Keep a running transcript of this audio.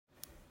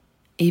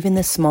Even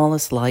the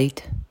smallest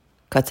light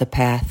cuts a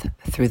path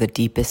through the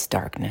deepest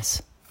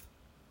darkness.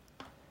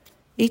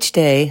 Each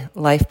day,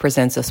 life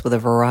presents us with a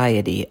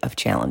variety of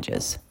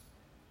challenges.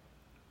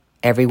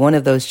 Every one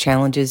of those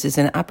challenges is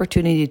an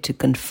opportunity to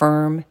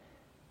confirm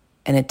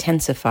and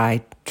intensify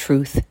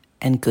truth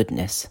and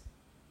goodness.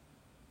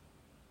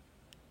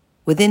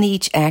 Within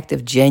each act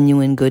of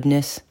genuine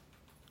goodness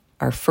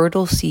are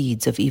fertile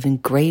seeds of even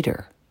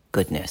greater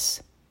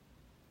goodness.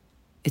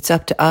 It's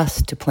up to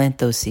us to plant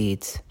those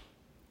seeds,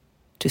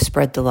 to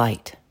spread the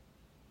light.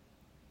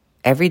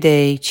 Every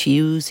day,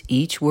 choose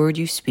each word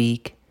you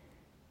speak,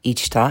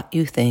 each thought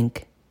you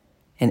think,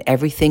 and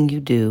everything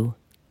you do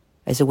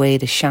as a way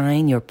to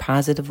shine your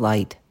positive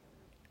light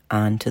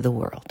onto the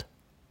world.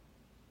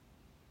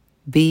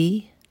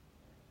 Be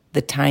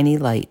the tiny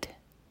light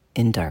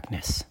in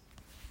darkness.